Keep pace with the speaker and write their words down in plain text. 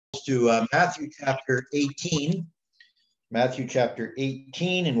Bibles to Matthew chapter 18. Matthew chapter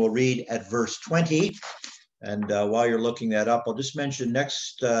 18, and we'll read at verse 20. And while you're looking that up, I'll just mention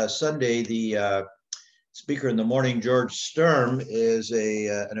next Sunday, the speaker in the morning, George Sturm, is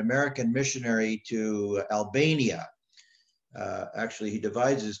an American missionary to Albania. Actually, he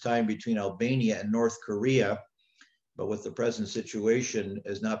divides his time between Albania and North Korea, but with the present situation,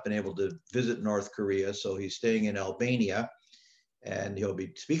 has not been able to visit North Korea, so he's staying in Albania. And he'll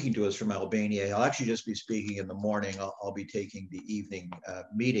be speaking to us from Albania. He'll actually just be speaking in the morning. I'll be taking the evening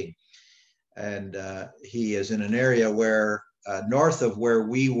meeting. And he is in an area where, north of where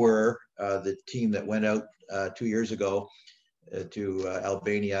we were, the team that went out 2 years ago to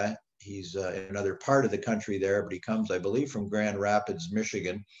Albania. He's in another part of the country there, but he comes, I believe, from Grand Rapids,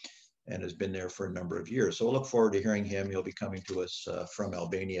 Michigan, and has been there for a number of years. So we'll look forward to hearing him. He'll be coming to us from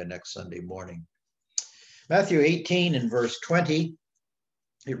Albania next Sunday morning. Matthew 18 and verse 20,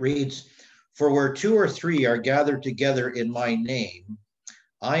 it reads, "For where 2 or 3 are gathered together in my name,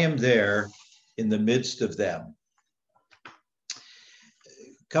 I am there in the midst of them."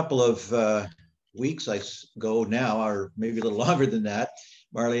 A couple of weeks ago now, or maybe a little longer than that,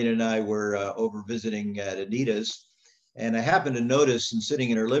 Marlene and I were over visiting at Anita's, and I happened to notice, and sitting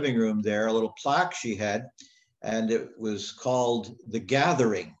in her living room there, a little plaque she had, and it was called The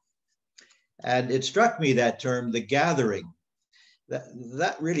Gathering. And it struck me, that term, The Gathering,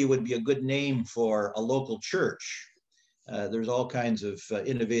 that really would be a good name for a local church. There's all kinds of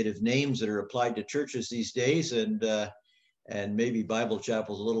innovative names that are applied to churches these days, and maybe Bible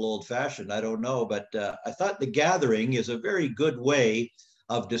Chapel's a little old-fashioned, I don't know, but I thought The Gathering is a very good way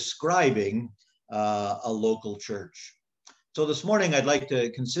of describing a local church. So this morning, I'd like to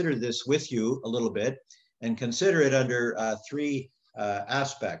consider this with you a little bit, and consider it under 3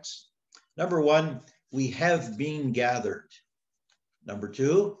 aspects. Number 1, we have been gathered. Number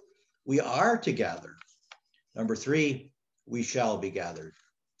 2, we are to gather. Number 3, we shall be gathered.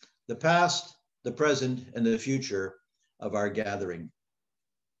 The past, the present, and the future of our gathering.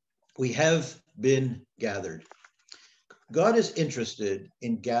 We have been gathered. God is interested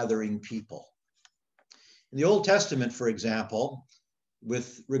in gathering people. In the Old Testament, for example,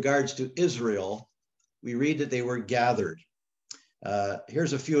 with regards to Israel, we read that they were gathered.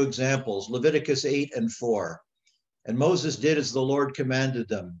 Here's a few examples. Leviticus 8 and 4. "And Moses did as the Lord commanded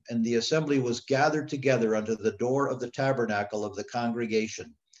them, and the assembly was gathered together unto the door of the tabernacle of the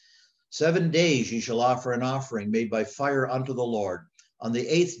congregation. 7 days ye shall offer an offering made by fire unto the Lord. On the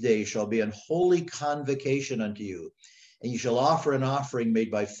 8th day shall be an holy convocation unto you, and ye shall offer an offering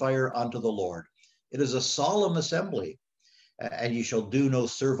made by fire unto the Lord. It is a solemn assembly, and ye shall do no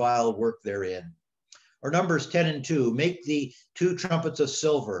servile work therein." Or Numbers 10 and 2, "Make thee 2 trumpets of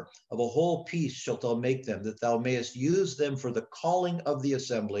silver, of a whole piece shalt thou make them, that thou mayest use them for the calling of the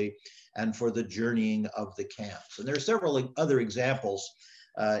assembly and for the journeying of the camps." And there are several other examples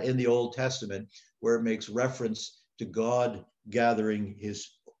in the Old Testament where it makes reference to God gathering his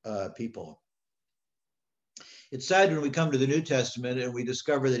people. It's sad when we come to the New Testament and we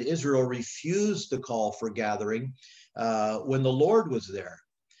discover that Israel refused the call for gathering when the Lord was there.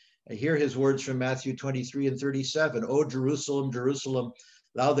 I hear his words from Matthew 23 and 37. "O Jerusalem, Jerusalem,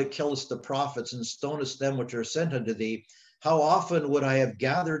 thou that killest the prophets and stonest them which are sent unto thee, how often would I have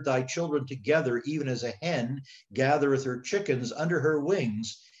gathered thy children together, even as a hen gathereth her chickens under her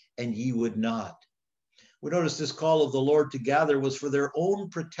wings, and ye would not." We notice this call of the Lord to gather was for their own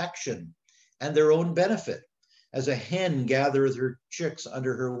protection and their own benefit, as a hen gathereth her chicks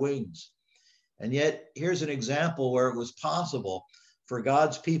under her wings. And yet, here's an example where it was possible for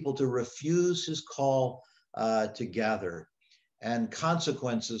God's people to refuse his call to gather, and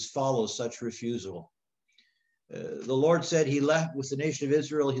consequences follow such refusal. The Lord said he left with the nation of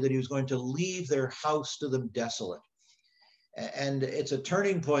Israel, that he was going to leave their house to them desolate. And it's a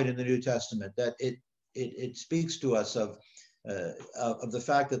turning point in the New Testament that it speaks to us of the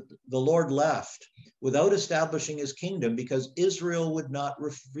fact that the Lord left without establishing his kingdom because Israel would not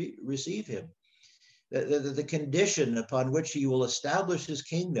receive him. The condition upon which he will establish his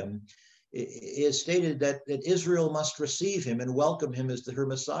kingdom is stated that Israel must receive him and welcome him as her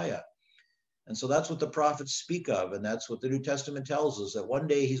Messiah. And so that's what the prophets speak of, and that's what the New Testament tells us, that one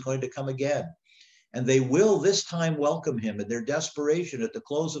day he's going to come again. And they will this time welcome him in their desperation at the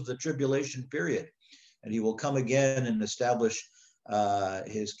close of the tribulation period. And he will come again and establish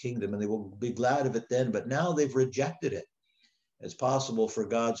his kingdom, and they will be glad of it then. But now they've rejected it. It's possible for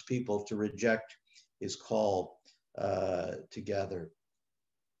God's people to reject his call to gather.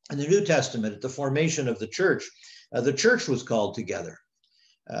 In the New Testament, at the formation of the church was called together.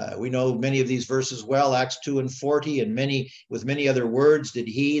 We know many of these verses well, Acts 2:40, and with many other words did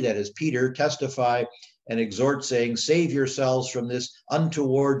he, that is Peter, testify and exhort, saying, save yourselves from this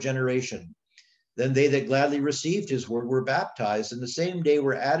untoward generation. Then they that gladly received his word were baptized, and the same day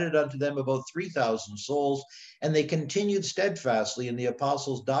were added unto them about 3,000 souls, and they continued steadfastly in the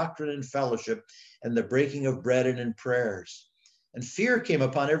apostles' doctrine and fellowship, and the breaking of bread and in prayers. And fear came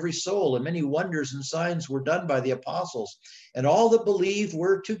upon every soul, and many wonders and signs were done by the apostles. And all that believed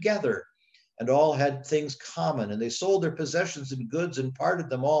were together, and all had things common. And they sold their possessions and goods and parted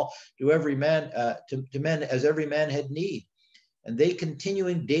them all to every man, to men as every man had need. And they,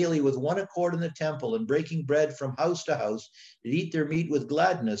 continuing daily with one accord in the temple and breaking bread from house to house, did eat their meat with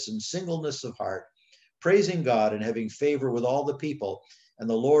gladness and singleness of heart, praising God and having favor with all the people. And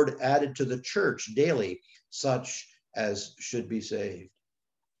the Lord added to the church daily such as should be saved.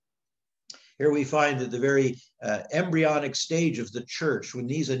 Here we find that the very embryonic stage of the church, when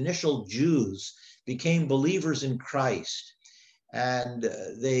these initial Jews became believers in Christ, and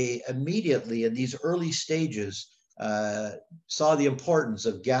they immediately in these early stages saw the importance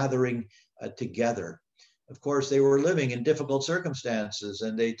of gathering together. Of course, they were living in difficult circumstances,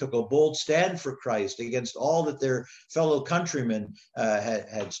 and they took a bold stand for Christ against all that their fellow countrymen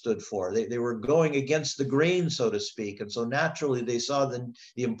had stood for. They were going against the grain, so to speak, and so naturally they saw the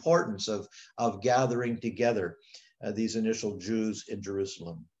importance of gathering together, these initial Jews in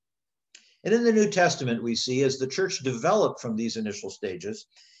Jerusalem. And in the New Testament, we see, as the church developed from these initial stages,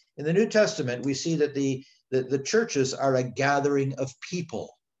 in the New Testament, we see that the churches are a gathering of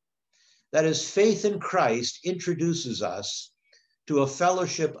people. That is, faith in Christ introduces us to a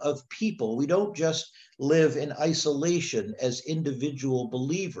fellowship of people. We don't just live in isolation as individual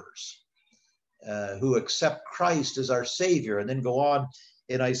believers who accept Christ as our Savior and then go on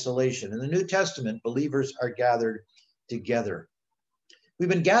in isolation. In the New Testament, believers are gathered together. We've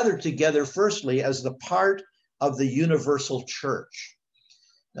been gathered together, firstly, as the part of the universal church.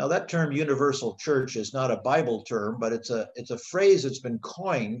 Now, that term universal church is not a Bible term, but it's a phrase that's been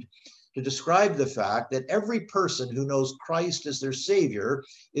coined to describe the fact that every person who knows Christ as their Savior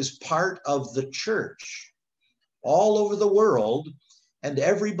is part of the church all over the world, and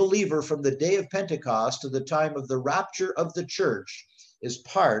every believer from the day of Pentecost to the time of the rapture of the church is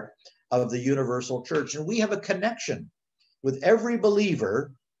part of the universal church. And we have a connection with every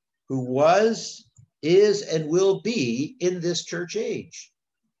believer who was, is, and will be in this church age.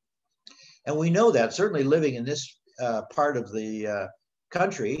 And we know that, certainly living in this part of the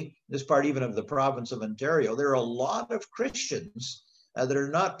country, this part even of the province of Ontario, there are a lot of Christians that are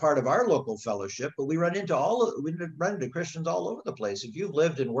not part of our local fellowship, but we run into Christians all over the place. If you've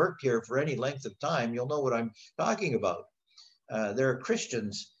lived and worked here for any length of time, you'll know what I'm talking about. There are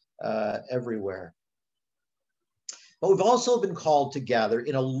Christians everywhere. But we've also been called to gather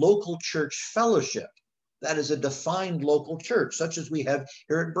in a local church fellowship. That is a defined local church, such as we have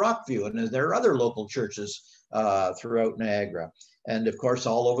here at Brockview, and there are other local churches throughout Niagara, and of course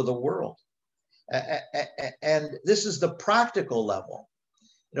all over the world. And this is the practical level.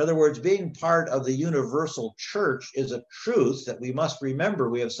 In other words, being part of the universal church is a truth that we must remember.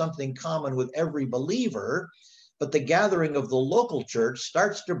 We have something common with every believer, but the gathering of the local church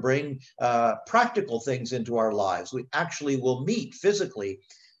starts to bring practical things into our lives. We actually will meet physically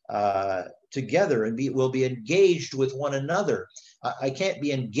together and will be engaged with one another. I can't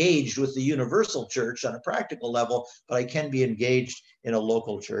be engaged with the universal church on a practical level, but I can be engaged in a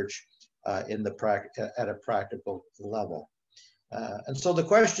local church at a practical level. And so the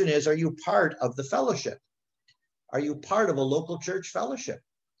question is, are you part of the fellowship? Are you part of a local church fellowship?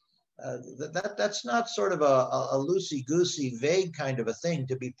 That's not sort of a loosey-goosey, vague kind of a thing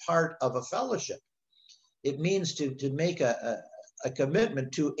to be part of a fellowship. It means to make a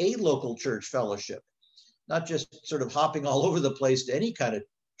commitment to a local church fellowship, not just sort of hopping all over the place to any kind of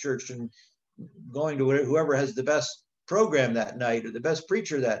church and going to whoever has the best program that night or the best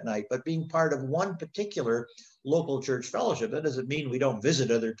preacher that night, but being part of one particular local church fellowship. That doesn't mean we don't visit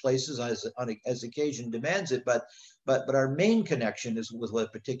other places as occasion demands it, but our main connection is with a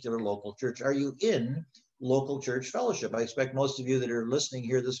particular local church. Are you in local church fellowship? I expect most of you that are listening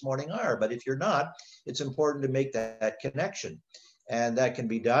here this morning are, but if you're not, it's important to make that connection. And that can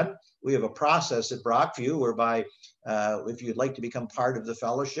be done. We have a process at Brockview whereby if you'd like to become part of the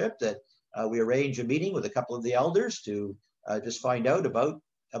fellowship, that we arrange a meeting with a couple of the elders to just find out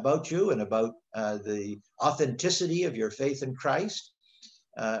about you and about the authenticity of your faith in Christ.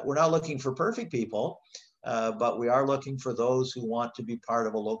 We're not looking for perfect people, but we are looking for those who want to be part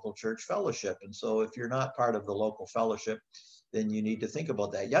of a local church fellowship. And so if you're not part of the local fellowship, then you need to think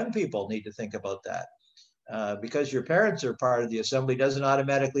about that. Young people need to think about that. Because your parents are part of the assembly doesn't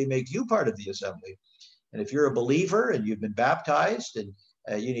automatically make you part of the assembly. And if you're a believer and you've been baptized, and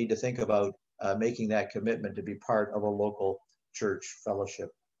you need to think about making that commitment to be part of a local church fellowship.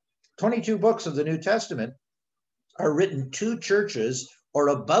 22 books of the New Testament are written to churches or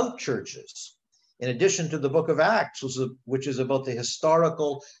about churches, in addition to the book of Acts, which is about the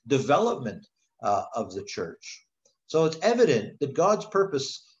historical development of the church. So it's evident that God's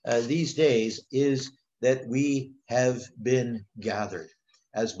purpose these days is that we have been gathered.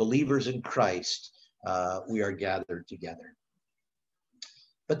 As believers in Christ, we are gathered together.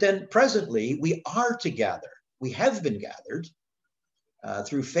 But then presently, we are to gather. We have been gathered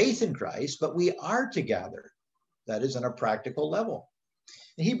through faith in Christ, but we are to gather. That is on a practical level.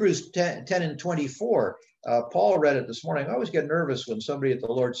 In Hebrews 10 and 24, Paul read it this morning. I always get nervous when somebody at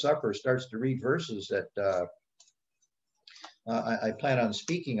the Lord's Supper starts to read verses that I plan on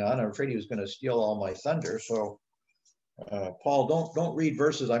speaking on. I'm afraid he was going to steal all my thunder. So, Paul, don't read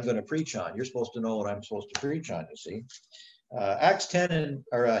verses I'm going to preach on. You're supposed to know what I'm supposed to preach on, you see.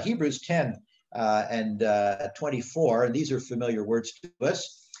 Hebrews 10 and 24, and these are familiar words to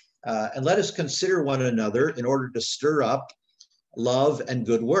us. And let us consider one another in order to stir up love and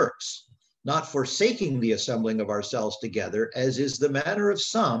good works, not forsaking the assembling of ourselves together, as is the manner of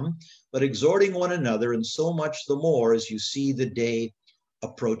some, but exhorting one another, and so much the more as you see the day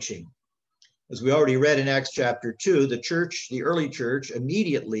approaching. As we already read in Acts chapter 2, the church, the early church,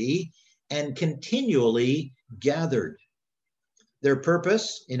 immediately and continually gathered. Their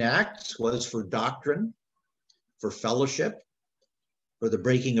purpose in Acts was for doctrine, for fellowship, for the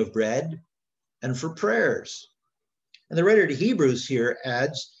breaking of bread, and for prayers. And the writer to Hebrews here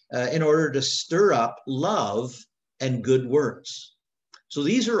adds, in order to stir up love and good works. So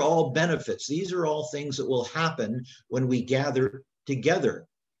these are all benefits. These are all things that will happen when we gather together.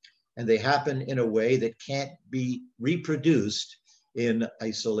 And they happen in a way that can't be reproduced in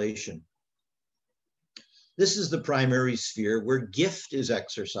isolation. This is the primary sphere where gift is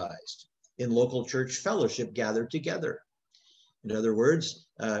exercised in local church fellowship gathered together. In other words,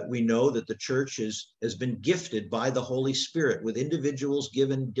 we know that the church has been gifted by the Holy Spirit with individuals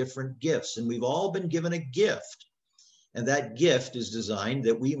given different gifts, and we've all been given a gift. And that gift is designed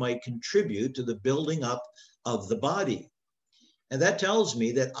that we might contribute to the building up of the body. And that tells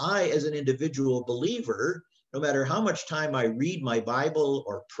me that I, as an individual believer, no matter how much time I read my Bible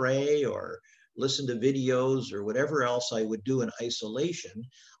or pray or listen to videos or whatever else I would do in isolation,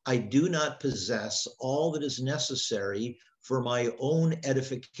 I do not possess all that is necessary for my own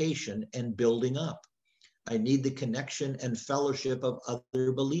edification and building up. I need the connection and fellowship of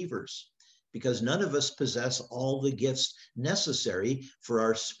other believers, because none of us possess all the gifts necessary for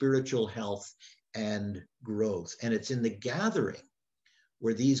our spiritual health and growth. And it's in the gathering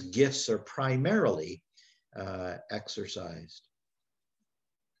where these gifts are primarily exercised.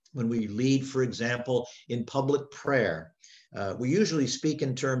 When we lead, for example, in public prayer, we usually speak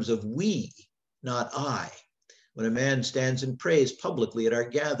in terms of we, not I. When a man stands and prays publicly at our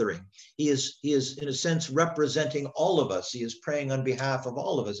gathering, he is in a sense representing all of us. He is praying on behalf of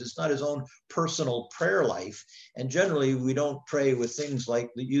all of us. It's not his own personal prayer life. And generally, we don't pray with things like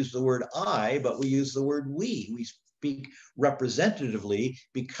use the word I, but we use the word we. We speak representatively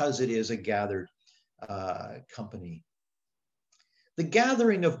because it is a gathered company. The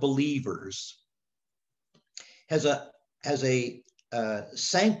gathering of believers has a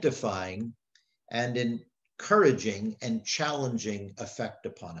sanctifying and encouraging and challenging effect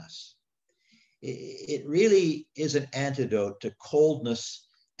upon us. It really is an antidote to coldness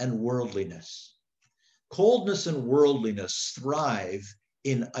and worldliness. Coldness and worldliness thrive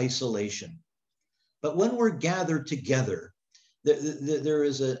in isolation. But when we're gathered together, there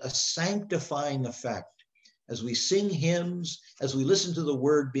is a sanctifying effect as we sing hymns, as we listen to the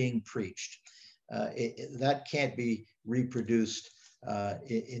word being preached. That can't be reproduced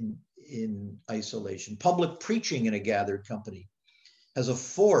in isolation. Public preaching in a gathered company has a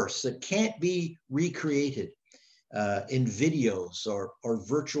force that can't be recreated in videos or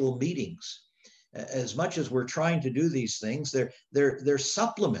virtual meetings. As much as we're trying to do these things, they're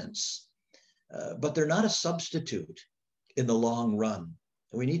supplements, but they're not a substitute in the long run.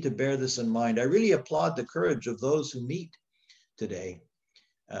 And we need to bear this in mind. I really applaud the courage of those who meet today,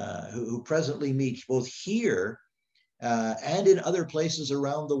 who presently meet both here and in other places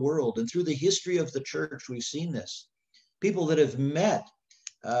around the world. And through the history of the church, we've seen this. People that have met,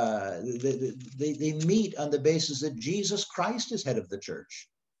 they meet on the basis that Jesus Christ is head of the church.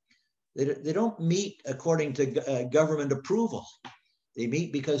 They don't meet according to government approval. They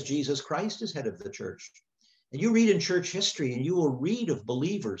meet because Jesus Christ is head of the church. And you read in church history, and you will read of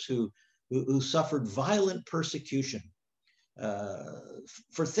believers who who suffered violent persecution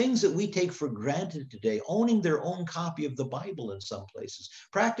for things that we take for granted today, owning their own copy of the Bible in some places,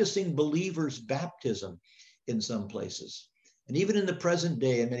 practicing believers' baptism in some places. And even in the present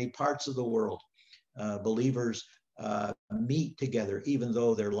day, in many parts of the world, believers meet together, even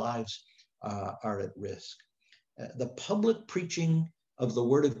though their lives are at risk. The public preaching of the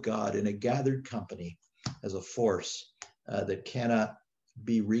Word of God in a gathered company as a force that cannot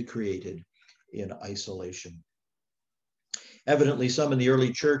be recreated in isolation. Evidently, some in the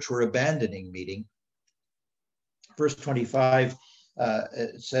early church were abandoning meeting. Verse 25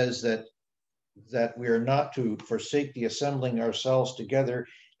 says that we are not to forsake the assembling ourselves together,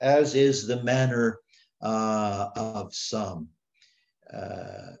 as is the manner of some.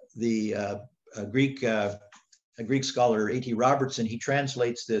 A Greek scholar, A.T. Robertson, he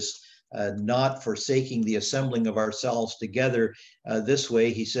translates this not forsaking the assembling of ourselves together this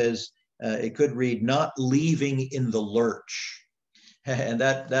way. He says, it could read, not leaving in the lurch. And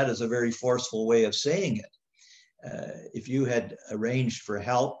that is a very forceful way of saying it. If you had arranged for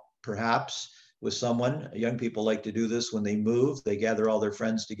help, perhaps, with someone, young people like to do this when they move. They gather all their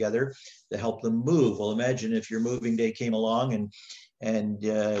friends together to help them move. Well, imagine if your moving day came along and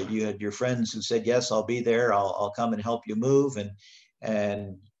you had your friends who said, yes, I'll be there. I'll come and help you move.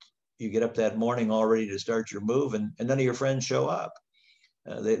 And you get up that morning all ready to start your move, and none of your friends show up.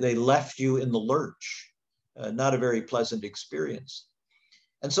 They left you in the lurch. Not a very pleasant experience.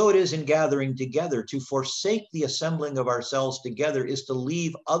 And so it is in gathering together. To forsake the assembling of ourselves together is to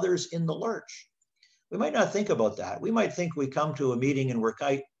leave others in the lurch. We might not think about that. We might think we come to a meeting and we're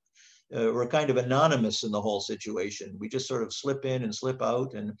kind of anonymous in the whole situation. We just sort of slip in and slip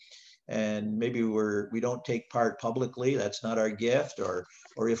out, and maybe we don't take part publicly. That's not our gift, or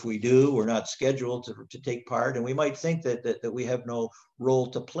if we do, we're not scheduled to take part. And we might think that we have no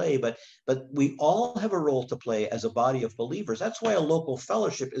role to play, but we all have a role to play as a body of believers. That's why a local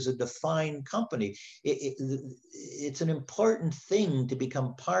fellowship is a defined company. It's an important thing to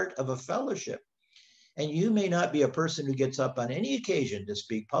become part of a fellowship. And you may not be a person who gets up on any occasion to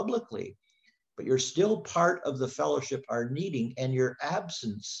speak publicly, but you're still part of the fellowship our meeting, and your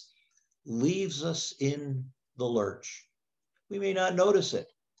absence leaves us in the lurch. We may not notice it.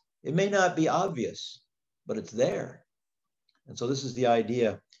 It may not be obvious, but it's there. And so this is the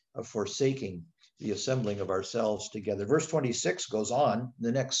idea of forsaking the assembling of ourselves together. Verse 26 goes on,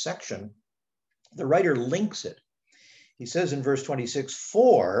 the next section. The writer links it. He says in verse 26,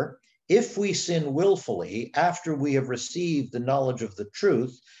 for if we sin willfully after we have received the knowledge of the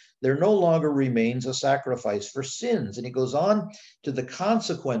truth, there no longer remains a sacrifice for sins. And he goes on to the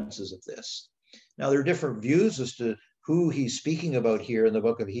consequences of this. Now, there are different views as to who he's speaking about here in the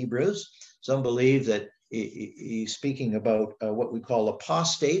book of Hebrews. Some believe that he's speaking about what we call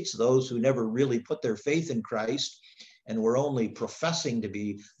apostates, those who never really put their faith in Christ and were only professing to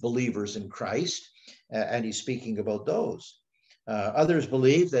be believers in Christ. And he's speaking about those. Others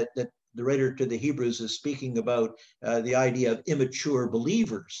believe that the writer to the Hebrews is speaking about the idea of immature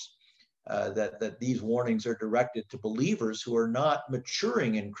believers, that these warnings are directed to believers who are not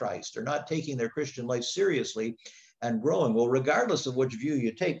maturing in Christ, or not taking their Christian life seriously and growing. Well, regardless of which view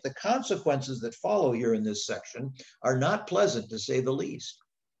you take, the consequences that follow here in this section are not pleasant, to say the least,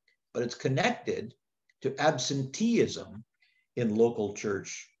 but it's connected to absenteeism in local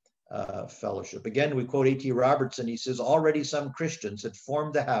church fellowship. Again, we quote A.T. Robertson. He says, already some Christians had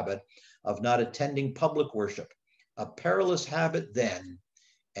formed the habit of not attending public worship, a perilous habit then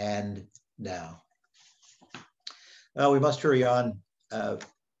and now. Well, we must hurry on. The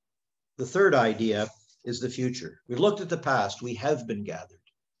third idea is the future. We've looked at the past. We have been gathered.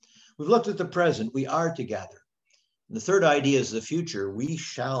 We've looked at the present. We are to gather. And the third idea is the future. We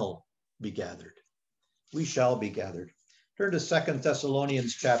shall be gathered. We shall be gathered. Turn to 2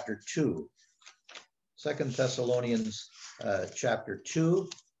 Thessalonians chapter 2. 2 Thessalonians chapter 2.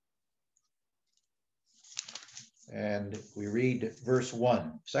 And we read verse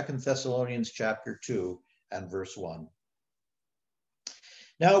 1. 2 Thessalonians chapter 2 and verse 1.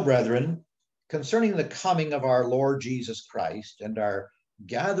 Now, brethren, concerning the coming of our Lord Jesus Christ and our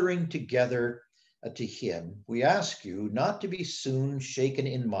gathering together to him, we ask you not to be soon shaken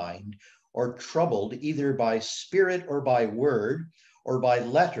in mind, or troubled either by spirit or by word or by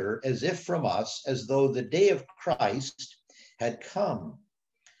letter, as if from us, as though the day of Christ had come.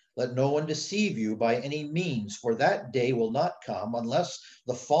 Let no one deceive you by any means, for that day will not come unless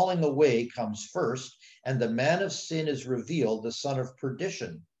the falling away comes first, and the man of sin is revealed, the son of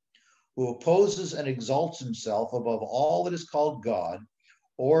perdition, who opposes and exalts himself above all that is called God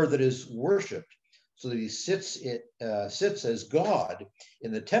or that is worshipped, so that he sits as God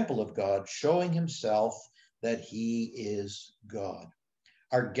in the temple of God, showing himself that he is God.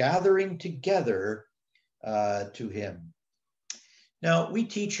 Are gathering together to him. Now, we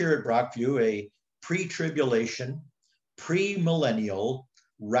teach here at Brockview a pre-tribulation, pre-millennial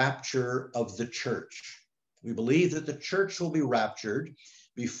rapture of the church. We believe that the church will be raptured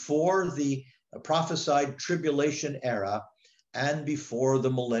before the prophesied tribulation era and before the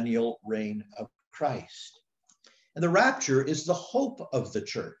millennial reign of Christ. And the rapture is the hope of the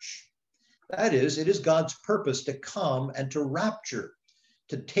church. That is, it is God's purpose to come and to rapture,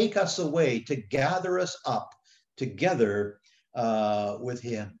 to take us away, to gather us up together with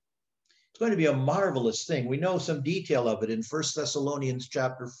him. It's going to be a marvelous thing. We know some detail of it in 1 Thessalonians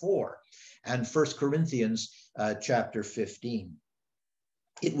chapter 4 and 1 Corinthians chapter 15.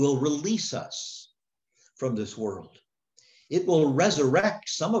 It will release us from this world. It will resurrect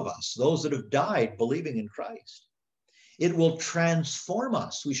some of us, those that have died believing in Christ. It will transform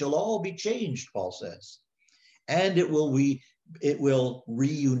us. We shall all be changed, Paul says. And it will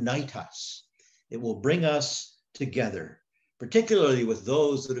reunite us. It will bring us together, particularly with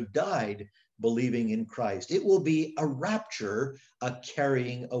those that have died believing in Christ. It will be a rapture, a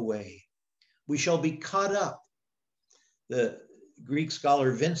carrying away. We shall be caught up. The Greek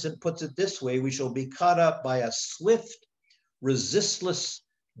scholar Vincent puts it this way: we shall be caught up by a swift, resistless,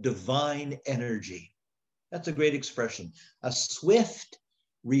 divine energy. That's a great expression. A swift,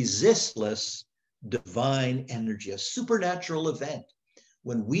 resistless, divine energy, a supernatural event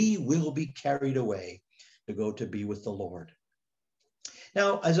when we will be carried away to go to be with the Lord.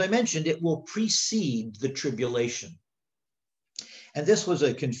 Now, as I mentioned, it will precede the tribulation. And this was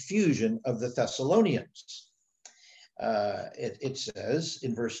a confusion of the Thessalonians. It says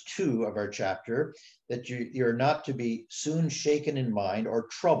in verse 2 of our chapter that you're not to be soon shaken in mind or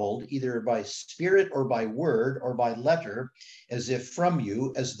troubled, either by spirit or by word or by letter, as if from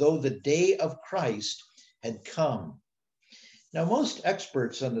you, as though the day of Christ had come. Now, most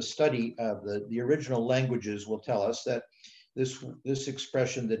experts on the study of the original languages will tell us that this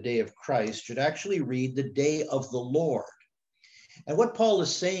expression, the day of Christ, should actually read the day of the Lord. And what Paul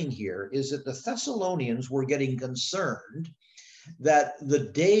is saying here is that the Thessalonians were getting concerned that the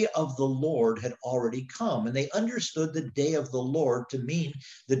day of the Lord had already come. And they understood the day of the Lord to mean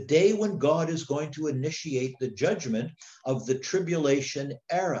the day when God is going to initiate the judgment of the tribulation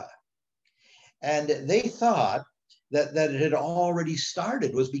era. And they thought that it had already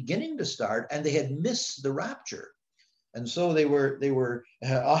started, was beginning to start, and they had missed the rapture. And so they were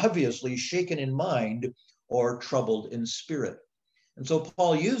obviously shaken in mind or troubled in spirit. And so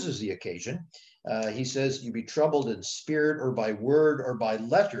Paul uses the occasion. He says, you be troubled in spirit or by word or by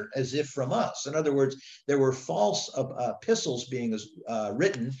letter, as if from us. In other words, there were false epistles being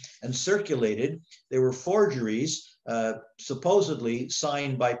written and circulated. There were forgeries supposedly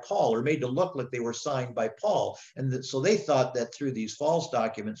signed by Paul, or made to look like they were signed by Paul. And so they thought that through these false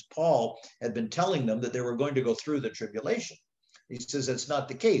documents, Paul had been telling them that they were going to go through the tribulation. He says that's not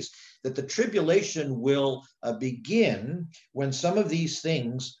the case, that the tribulation will begin when some of these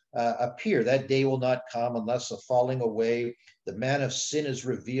things appear. That day will not come unless the falling away, the man of sin is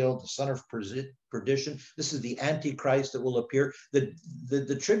revealed, the son of perdition. This is the Antichrist that will appear.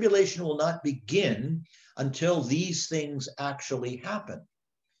 The tribulation will not begin until these things actually happen.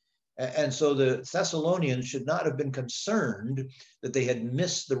 And so the Thessalonians should not have been concerned that they had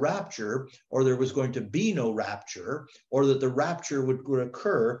missed the rapture, or there was going to be no rapture, or that the rapture would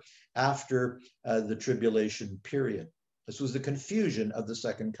occur after the tribulation period. This was the confusion of the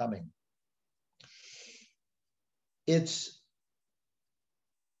second coming. The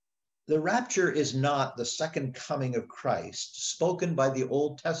rapture is not the second coming of Christ spoken by the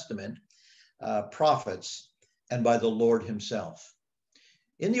Old Testament prophets and by the Lord himself.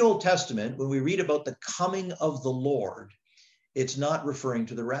 In the Old Testament, when we read about the coming of the Lord, it's not referring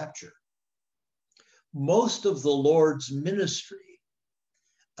to the rapture. Most of the Lord's ministry,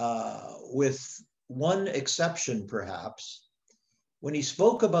 with one exception perhaps, when he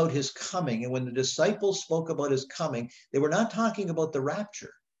spoke about his coming and when the disciples spoke about his coming, they were not talking about the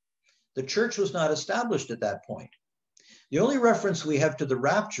rapture. The church was not established at that point. The only reference we have to the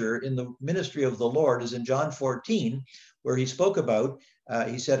rapture in the ministry of the Lord is in John 14, where he spoke about,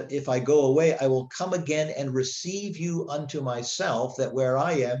 he said, if I go away, I will come again and receive you unto myself, that where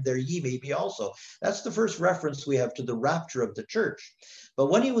I am, there ye may be also. That's the first reference we have to the rapture of the church. But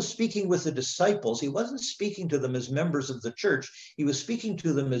when he was speaking with the disciples, he wasn't speaking to them as members of the church. He was speaking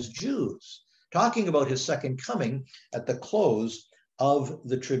to them as Jews, talking about his second coming at the close of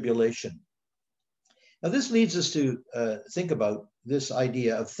the tribulation. Now, this leads us to think about this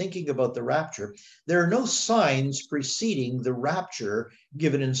idea of thinking about the rapture, there are no signs preceding the rapture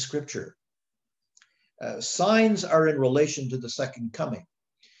given in Scripture. Signs are in relation to the second coming.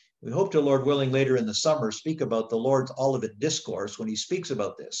 We hope to, Lord willing, later in the summer, speak about the Lord's Olivet Discourse when he speaks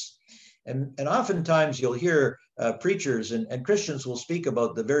about this. And oftentimes you'll hear preachers and Christians will speak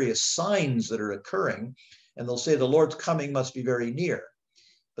about the various signs that are occurring, and they'll say the Lord's coming must be very near.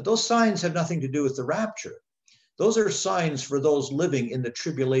 But those signs have nothing to do with the rapture. Those are signs for those living in the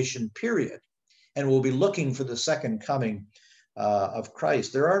tribulation period, and will be looking for the second coming of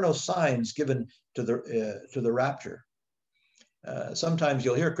Christ. There are no signs given to the rapture. Sometimes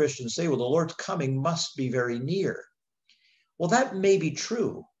you'll hear Christians say, well, the Lord's coming must be very near. Well, that may be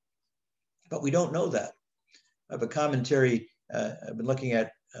true, but we don't know that. I have a commentary I've been looking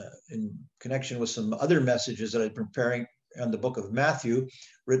at in connection with some other messages that I've been preparing on the book of Matthew,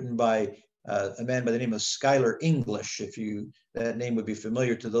 written by a man by the name of Schuyler English. That name would be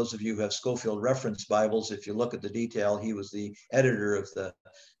familiar to those of you who have Scofield Reference Bibles. If you look at the detail, he was the editor of the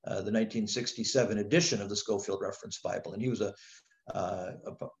 1967 edition of the Scofield Reference Bible, and he was a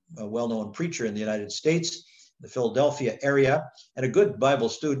well-known preacher in the United States, the Philadelphia area, and a good Bible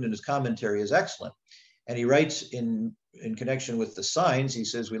student, and his commentary is excellent. And he writes in connection with the signs, he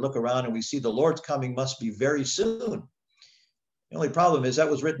says, we look around and we see the Lord's coming must be very soon. The only problem is that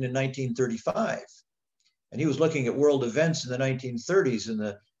was written in 1935. And he was looking at world events in the 1930s and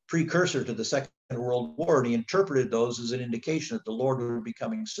the precursor to the Second World War, and he interpreted those as an indication that the Lord would be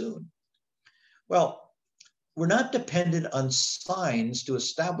coming soon. Well, we're not dependent on signs to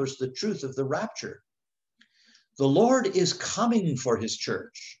establish the truth of the rapture. The Lord is coming for his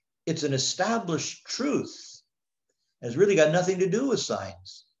church. It's an established truth. It's really got nothing to do with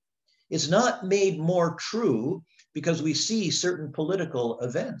signs. It's not made more true because we see certain political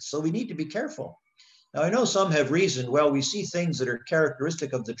events. So we need to be careful. Now, I know some have reasoned, well, we see things that are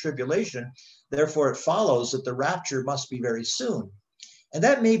characteristic of the tribulation, therefore it follows that the rapture must be very soon. And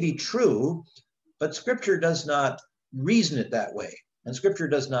that may be true, but Scripture does not reason it that way, and Scripture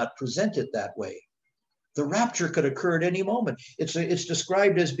does not present it that way. The rapture could occur at any moment. It's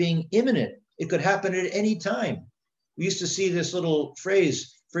described as being imminent. It could happen at any time. We used to see this little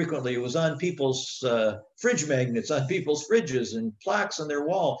phrase frequently. It was on people's fridge magnets, on people's fridges, and plaques on their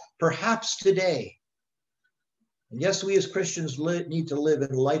wall, perhaps today. And yes, we as Christians need to live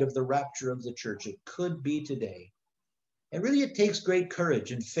in light of the rapture of the church. It could be today. And really, it takes great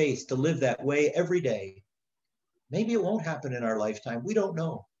courage and faith to live that way every day. Maybe it won't happen in our lifetime. We don't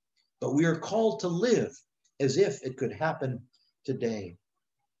know. But we are called to live as if it could happen today.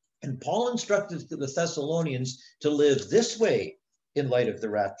 And Paul instructed the Thessalonians to live this way in light of the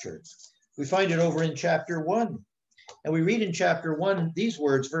rapture. We find it over in chapter 1. And we read in chapter 1 these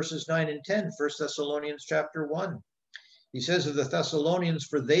words, verses 9 and 10, 1 Thessalonians chapter 1. He says of the Thessalonians,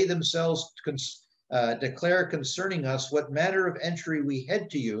 for they themselves declare concerning us what manner of entry we had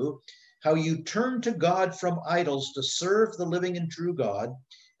to you, how you turned to God from idols to serve the living and true God,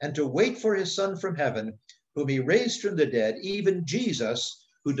 and to wait for his Son from heaven, whom he raised from the dead, even Jesus,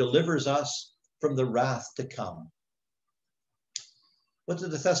 who delivers us from the wrath to come. What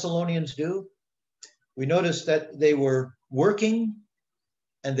did the Thessalonians do? We notice that they were working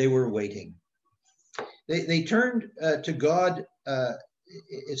and they were waiting. They turned to God.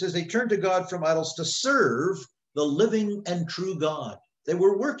 It says they turned to God from idols to serve the living and true God. They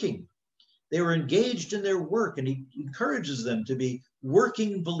were working. They were engaged in their work, and he encourages them to be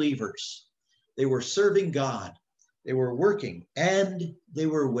working believers. They were serving God. They were working and they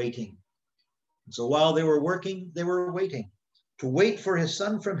were waiting. And so while they were working, they were waiting to wait for his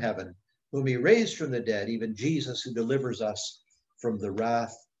Son from heaven, whom he raised from the dead, even Jesus, who delivers us from the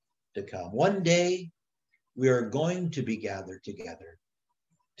wrath to come. One day we are going to be gathered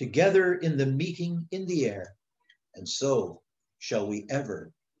together in the meeting in the air, and so shall we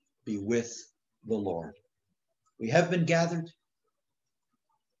ever be with the Lord. We have been gathered,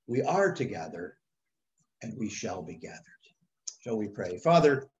 we are to gather, and we shall be gathered. Shall we pray?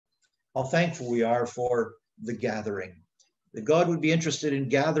 Father, how thankful we are for the gathering, that God would be interested in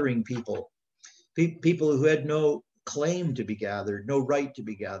gathering people who had no claim to be gathered, no right to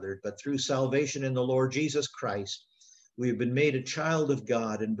be gathered, but through salvation in the Lord Jesus Christ, we have been made a child of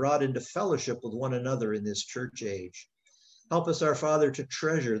God and brought into fellowship with one another in this church age. Help us, our Father, to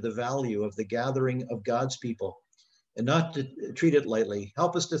treasure the value of the gathering of God's people and not to treat it lightly.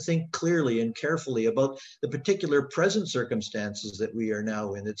 Help us to think clearly and carefully about the particular present circumstances that we are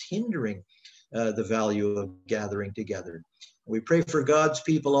now in that's hindering the value of gathering together. We pray for God's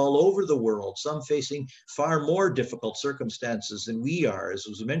people all over the world, some facing far more difficult circumstances than we are, as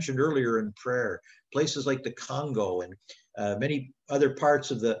was mentioned earlier in prayer, places like the Congo and many other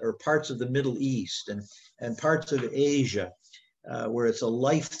parts of the Middle East and parts of Asia, where it's a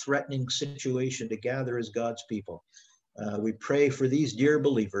life-threatening situation to gather as God's people. We pray for these dear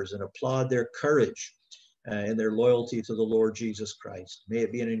believers and applaud their courage and their loyalty to the Lord Jesus Christ. May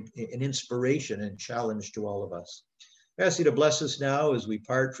it be an inspiration and challenge to all of us. I ask you to bless us now as we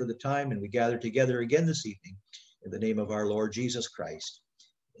part for the time and we gather together again this evening. In the name of our Lord Jesus Christ.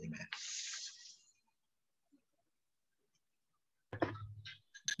 Amen.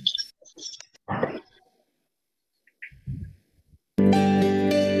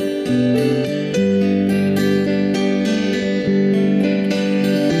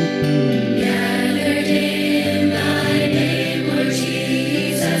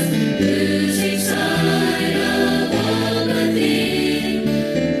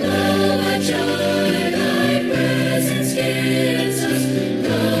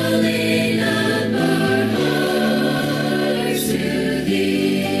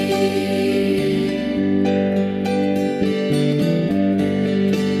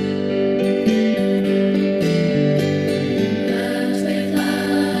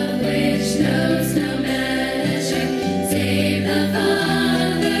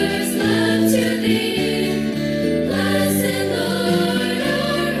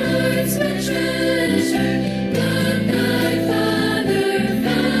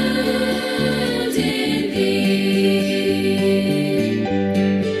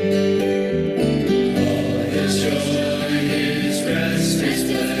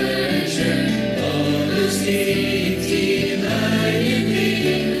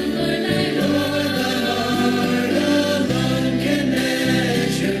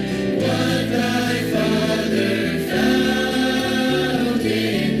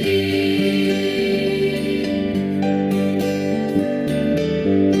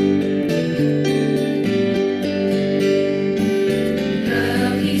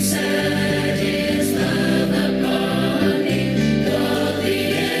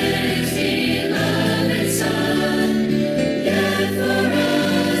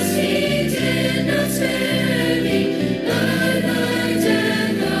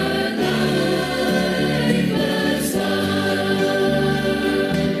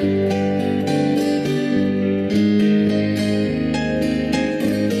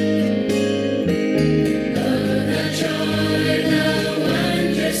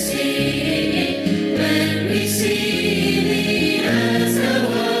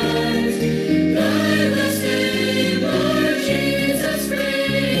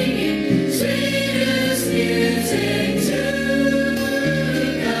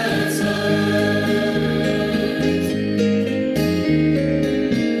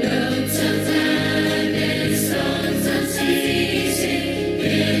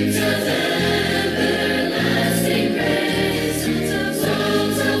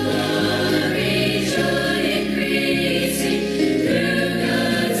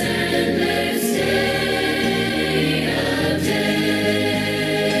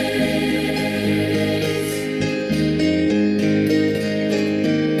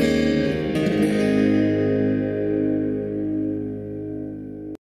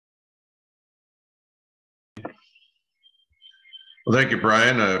 Well, thank you,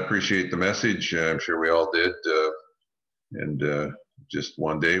 Brian. I appreciate the message. I'm sure we all did. And just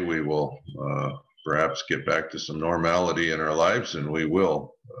one day we will perhaps get back to some normality in our lives, and we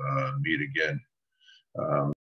will meet again.